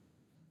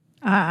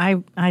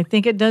 I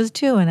think it does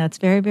too, and that's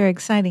very, very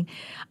exciting.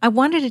 I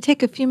wanted to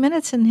take a few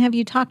minutes and have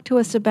you talk to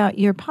us about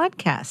your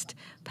podcast,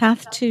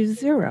 Path to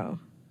Zero.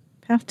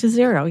 Path to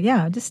Zero.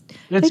 Yeah, just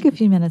It's take a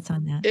few minutes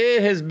on that.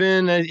 it has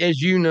been, as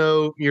you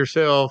know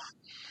yourself,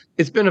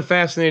 it's been a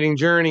fascinating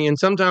journey. And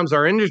sometimes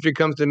our industry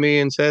comes to me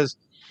and says,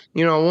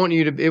 I want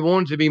you to, it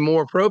wanted to be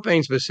more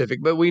propane specific,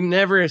 but we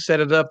never set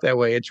it up that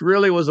way. It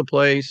really was a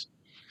place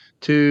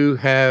to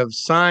have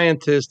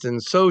scientists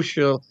and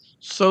social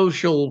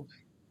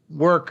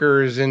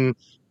workers and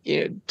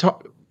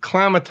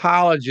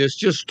climatologists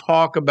just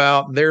talk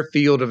about their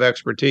field of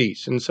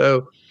expertise. And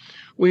so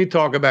we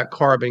talk about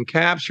carbon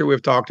capture.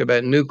 We've talked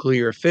about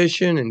nuclear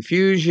fission and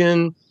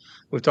fusion.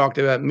 We've talked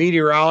about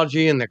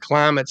meteorology and the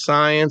climate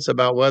science,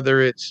 about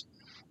whether it's,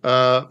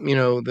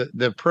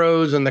 the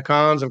pros and the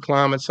cons of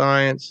climate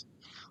science.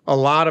 A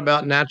lot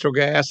about natural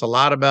gas, a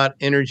lot about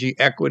energy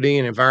equity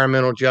and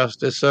environmental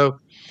justice. So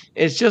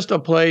it's just a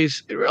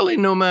place, really,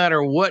 no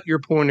matter what your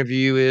point of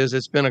view is,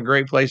 it's been a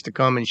great place to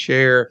come and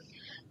share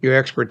your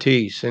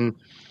expertise. And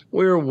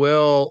we're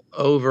well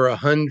over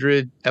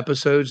 100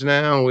 episodes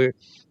now.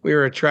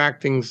 We're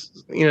attracting,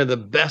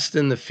 the best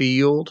in the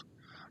field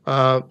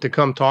to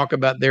come talk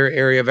about their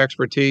area of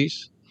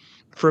expertise.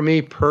 For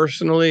me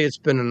personally, it's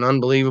been an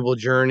unbelievable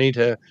journey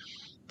to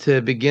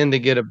begin to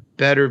get a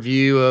better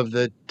view of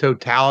the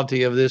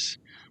totality of this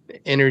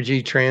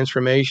energy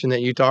transformation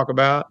that you talk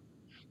about.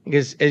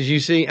 Because as you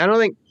see, I don't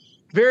think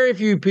very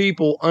few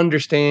people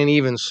understand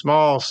even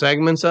small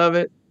segments of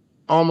it.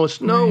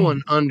 Almost no Right.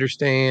 one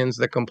understands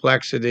the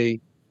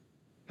complexity.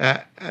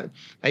 I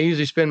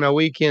usually spend my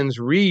weekends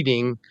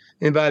reading,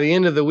 and by the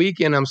end of the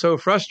weekend, I'm so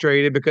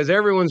frustrated because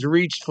everyone's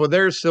reached for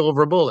their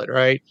silver bullet,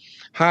 right?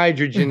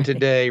 Hydrogen Right.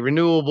 today,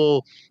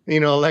 renewable,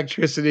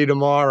 electricity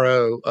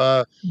tomorrow,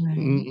 Right.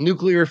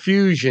 nuclear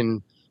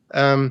fusion,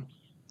 um,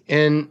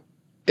 and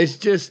it's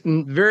just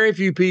very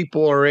few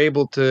people are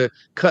able to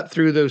cut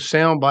through those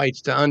sound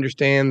bites to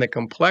understand the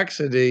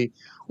complexity,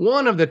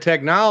 one of the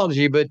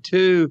technology, but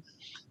two,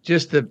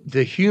 just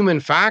the human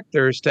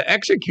factors to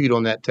execute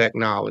on that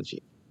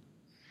technology.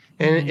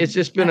 And it's Right.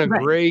 just been a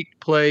Right. great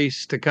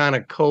place to kind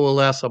of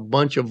coalesce a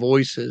bunch of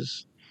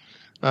voices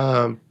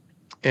um,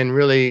 and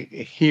really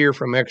hear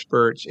from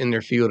experts in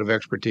their field of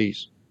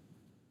expertise.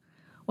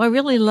 Well, I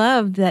really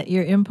love that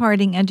you're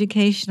imparting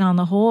education on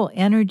the whole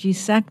energy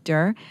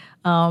sector.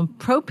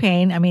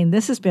 Propane, I mean,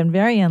 this has been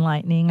very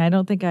enlightening. I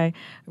don't think I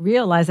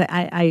realized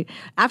that.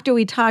 After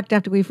we talked,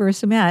 after we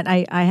first met,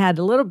 I had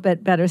a little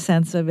bit better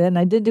sense of it, and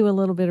I did do a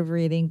little bit of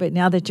reading. But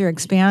now that you're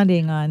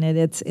expounding on it,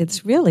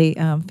 it's really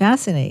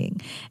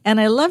fascinating. And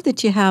I love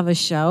that you have a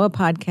show, a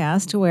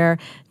podcast, where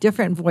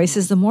different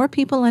voices. The more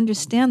people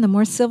understand, the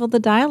more civil the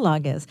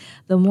dialogue is.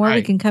 The more we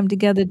Right. can come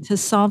together to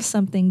solve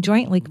something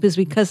jointly,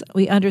 because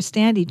we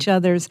understand each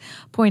other's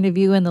point of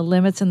view and the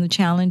limits and the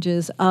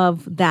challenges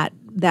of that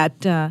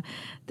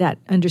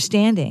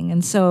understanding.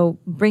 And so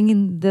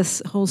bringing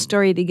this whole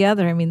story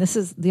together, I mean, this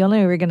is the only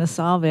way we're going to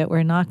solve it.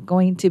 We're not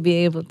going to be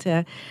able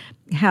to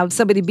have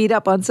somebody beat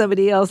up on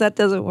somebody else. That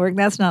doesn't work.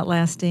 That's not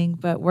lasting.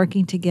 But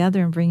working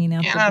together and bringing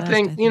out And the I best,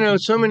 think, I think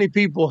is so many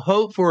people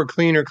hope for a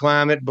cleaner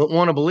climate, but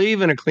want to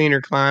believe in a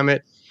cleaner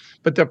climate,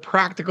 but the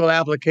practical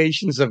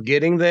applications of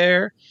getting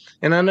there.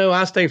 And I know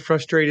I stay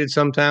frustrated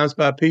sometimes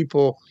by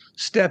people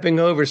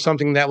stepping over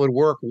something that would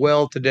work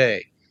well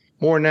today.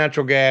 More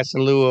natural gas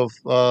in lieu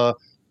of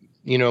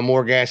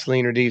more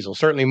gasoline or diesel,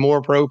 certainly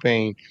more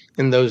propane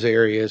in those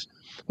areas,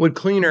 would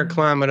clean our right.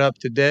 climate up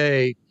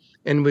today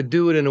and would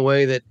do it in a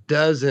way that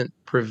doesn't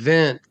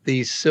prevent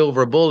these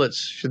silver bullets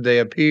should they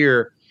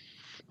appear.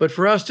 But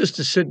for us just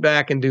to sit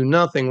back and do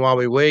nothing while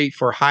we wait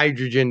for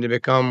hydrogen to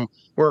become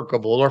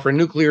workable or for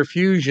nuclear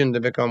fusion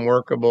to become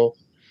workable,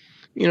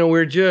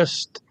 we're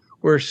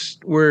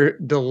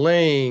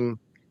delaying,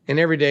 and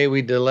every day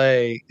we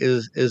delay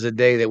is a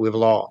day that we've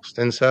lost.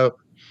 And so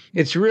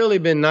it's really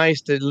been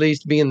nice to at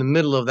least be in the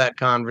middle of that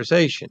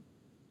conversation,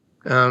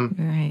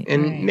 Right.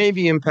 and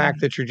maybe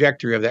impact the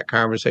trajectory of that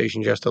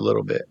conversation just a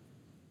little bit.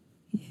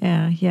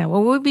 Yeah.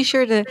 Well, we'll be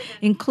sure to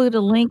include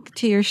a link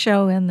to your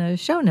show in the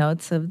show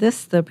notes of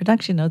this, the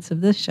production notes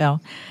of this show,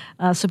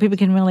 so people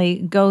can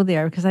really go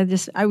there. Because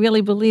I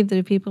really believe that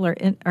if people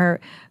are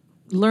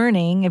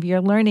learning, if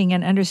you're learning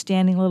and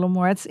understanding a little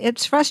more,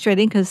 it's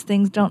frustrating because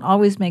things don't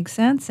always make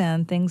sense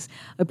and things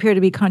appear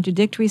to be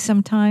contradictory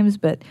sometimes.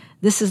 But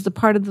this is the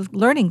part of the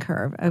learning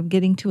curve of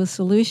getting to a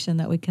solution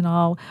that we can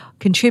all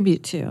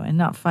contribute to and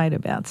not fight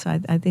about. So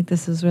I think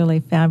this is really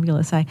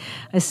fabulous. I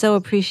so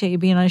appreciate you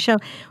being on the show.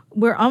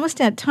 We're almost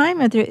at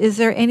time. Is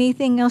there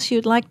anything else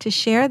you'd like to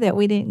share that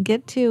we didn't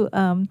get to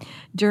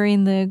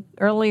during the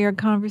earlier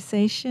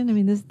conversation? I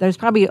mean, there's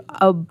probably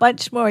a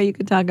bunch more you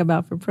could talk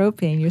about for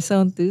propane. You're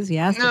so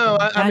enthusiastic. No,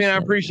 and I mean, I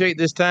passionate. appreciate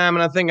this time,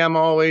 and I think I'm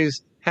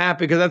always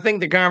happy because I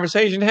think the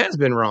conversation has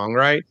been wrong,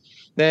 right?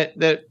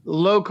 That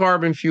low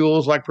carbon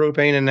fuels like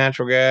propane and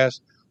natural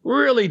gas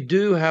really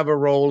do have a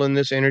role in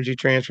this energy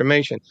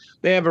transformation.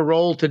 They have a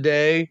role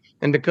today,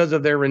 and because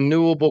of their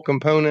renewable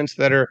components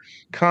that are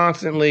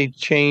constantly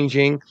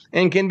changing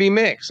and can be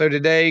mixed. So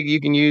today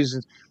you can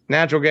use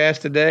natural gas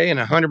today and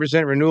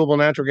 100% renewable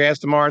natural gas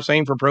tomorrow,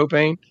 same for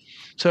propane.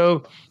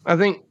 So I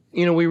think,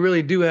 we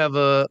really do have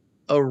a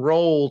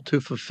role to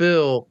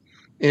fulfill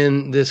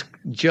in this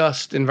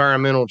just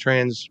environmental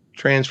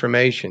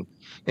transformation,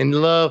 and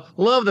love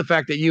the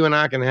fact that you and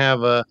I can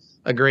have a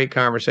great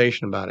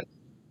conversation about it.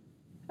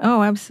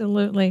 Oh,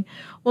 absolutely.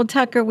 Well,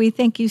 Tucker, we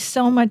thank you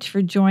so much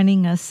for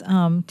joining us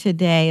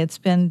today. It's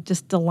been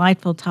just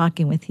delightful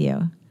talking with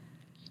you.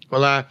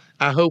 Well,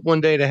 I hope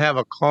one day to have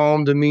a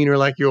calm demeanor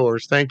like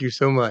yours. Thank you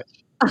so much.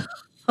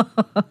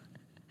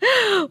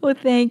 Well,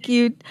 thank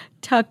you,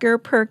 Tucker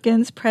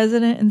Perkins,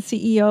 President and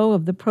CEO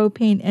of the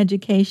Propane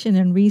Education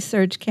and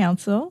Research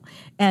Council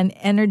and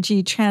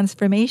energy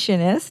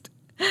transformationist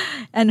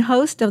and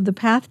host of the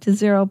Path to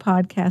Zero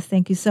podcast.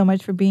 Thank you so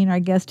much for being our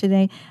guest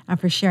today and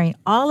for sharing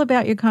all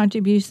about your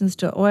contributions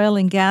to oil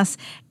and gas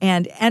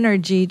and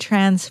energy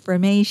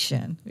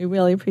transformation. We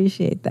really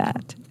appreciate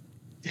that.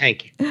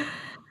 Thank you.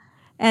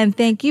 And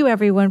thank you,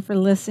 everyone, for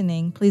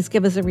listening. Please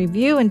give us a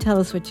review and tell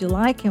us what you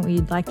like and what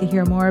you'd like to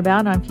hear more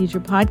about on future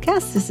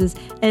podcasts. This is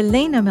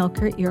Elena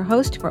Melkert, your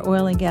host for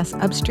Oil and Gas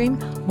Upstream.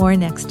 More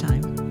next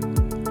time.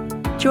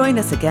 Join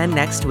us again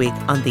next week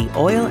on the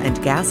Oil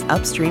and Gas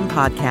Upstream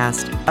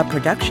podcast, a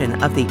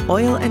production of the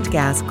Oil and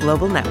Gas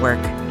Global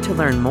Network. To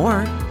learn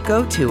more,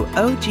 go to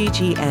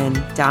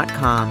oggn.com.